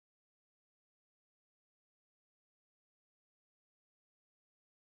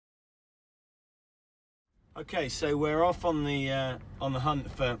Okay, so we're off on the hunt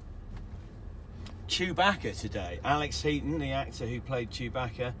for Chewbacca today. Alex Heaton, the actor who played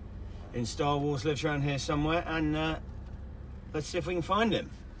Chewbacca in Star Wars, lives around here somewhere, and let's see if we can find him.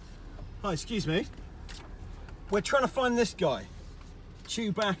 Hi, excuse me. We're trying to find this guy,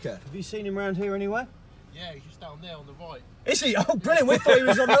 Chewbacca. Have you seen him around here anywhere? Yeah, he's just down there on the right. Is he? Oh, brilliant. We thought he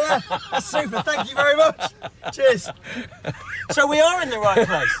was on the left. That's super. Thank you very much. Cheers. So we are in the right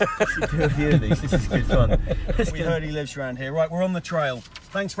place. Let's do a few of these. This is good fun. We heard he lives around here. Right, we're on the trail.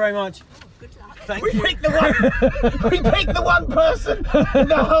 Thanks very much. Oh, good luck. Thank you. We picked the one person in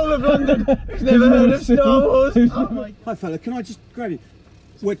the whole of London who's never heard of Star Wars. Oh my. Hi, fella. Can I just grab you?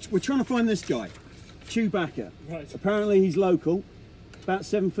 We're trying to find this guy, Chewbacca. Right. Apparently he's local. About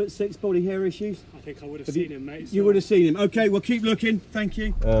 7'6", body hair issues. I think I would have seen him, mate. So. You would have seen him. Okay, we'll keep looking. Thank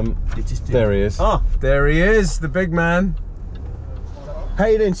you. There he is. Ah, there he is, the big man. How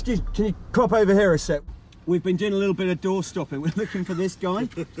you doing? Excuse me, can you pop over here a sec? We've been doing a little bit of door stopping. We're looking for this guy.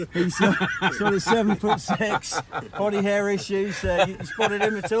 He's sort of 7'6", body hair issues. You spotted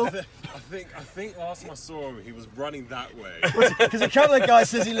him at all? I think last time I saw him, he was running that way. Because a couple of guys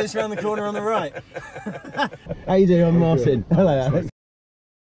says he lives around the corner on the right. How you doing? I'm Martin. Hello, Alex.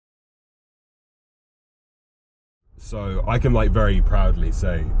 So I can like very proudly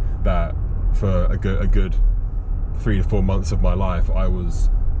say that for a good 3 to 4 months of my life, I was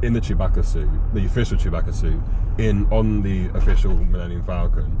in the Chewbacca suit, the official Chewbacca suit, on the official Millennium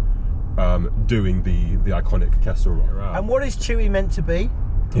Falcon, doing the iconic Kessel Roll. And what is Chewie meant to be?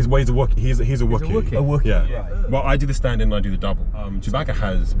 He's a Wookiee. He's a Wookiee. A Wookiee. Yeah. Right. Well, I do the stand-in and I do the double. Chewbacca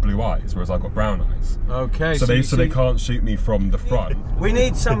has blue eyes, whereas I've got brown eyes. Okay. So they can't shoot me from the front. We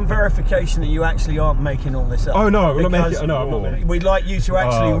need some verification that you actually aren't making all this up. Oh no, I'm not making. No, I'm not making. We'd like you to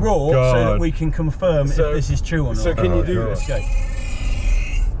actually roar so that we can confirm if this is true or not. So can you do this? Okay.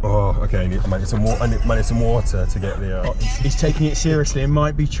 Oh, okay. I need some water to get the. He's taking it seriously. It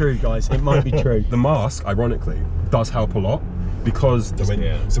might be true, guys. It might be true. The mask, ironically, does help a lot because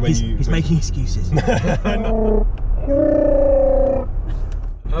he's making excuses. Okay.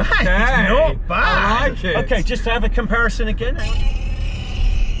 Not bad. I like it. Okay, just to have a comparison again.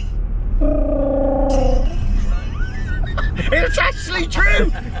 It's actually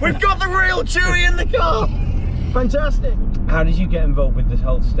true. We've got the real Chewie in the car. Fantastic. How did you get involved with this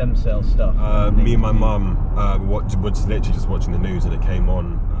whole stem cell stuff? Me and my mum was literally just watching the news and it came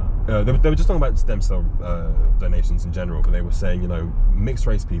on. They were just talking about stem cell donations in general, but they were saying, you know, mixed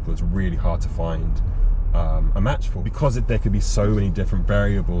race people, it's really hard to find a match for because there could be so many different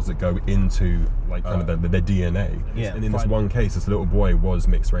variables that go into like kind of their DNA. Yeah. And in this one case, this little boy was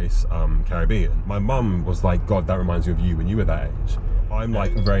mixed race Caribbean. My mum was like, God, that reminds me of you when you were that age. I'm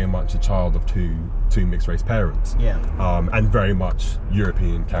like very much a child of two mixed race parents. Yeah. And very much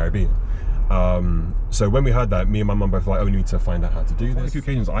European Caribbean. So when we heard that, me and my mum both like, oh, we need to find out how to do this. On a few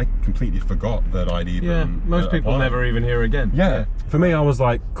occasions, I completely forgot that I'd even. Yeah, most people never even hear again. Yeah. For me, I was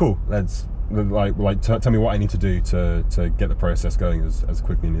like, cool, let's tell me what I need to do to get the process going as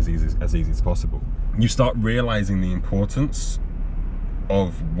quickly and as easy as possible. You start realizing the importance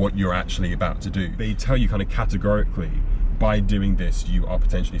of what you're actually about to do. They tell you kind of categorically, by doing this, you are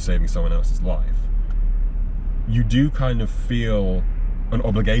potentially saving someone else's life. You do kind of feel an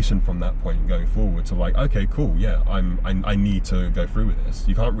obligation from that point going forward to like, okay, cool, yeah, I need to go through with this.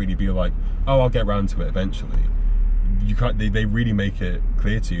 You can't really be like, oh, I'll get round to it eventually. You can't. They really make it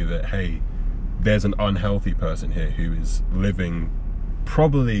clear to you that, hey, there's an unhealthy person here who is living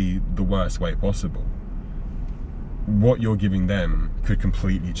probably the worst way possible. What you're giving them could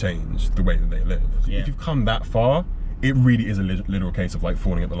completely change the way that they live. Yeah. If you've come that far, it really is a literal case of like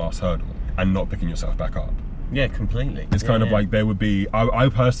falling at the last hurdle and not picking yourself back up. Yeah, completely. It's kind of like there would be, I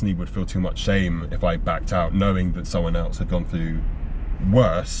personally would feel too much shame if I backed out knowing that someone else had gone through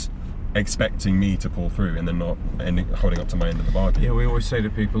worse, expecting me to pull through and then not holding up to my end of the bargain. Yeah, we always say to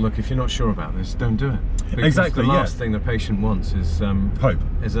people, look, if you're not sure about this, don't do it. Because exactly. The last thing the patient wants is hope.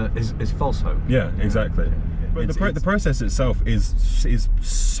 Is false hope. Yeah, exactly. Yeah. But the process itself is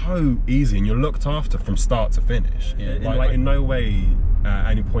so easy, and you're looked after from start to finish. Yeah, in no way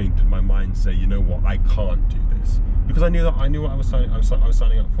at any point did my mind say, you know what, I can't do this, because I knew what I was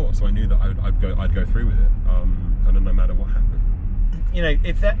signing up for. So I knew that I'd go through with it, kind of no matter what happened. You know,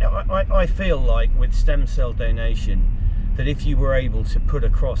 if that I feel like with stem cell donation, that if you were able to put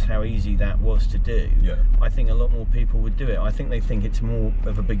across how easy that was to do, yeah, I think a lot more people would do it. I think they think it's more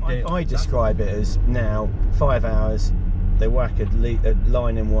of a big deal. I describe it as now 5 hours, they whack a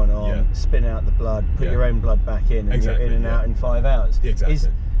line in one arm, yeah, spin out the blood, put your own blood back in, and you're in and out in 5 hours.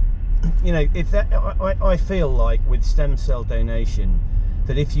 Exactly. You know, if that, I feel like with stem cell donation,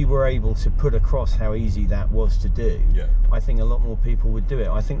 that if you were able to put across how easy that was to do, Yeah. I think a lot more people would do it.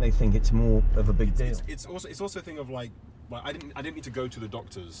 I think they think it's more of a big deal. It's also a thing of like I didn't need to go to the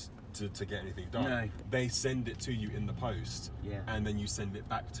doctors to get anything done. No. They send it to you in the post, Yeah. and then you send it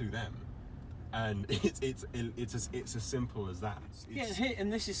back to them, and it's as simple as that.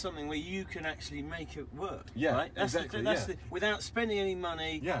 And this is something where you can actually make it work. Yeah, right? That's exactly. Without spending any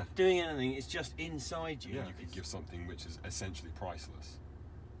money, Yeah. doing anything. It's just inside you. Yeah, you could give something which is essentially priceless.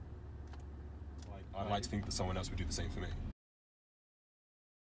 I'd like to think that someone else would do the same for me.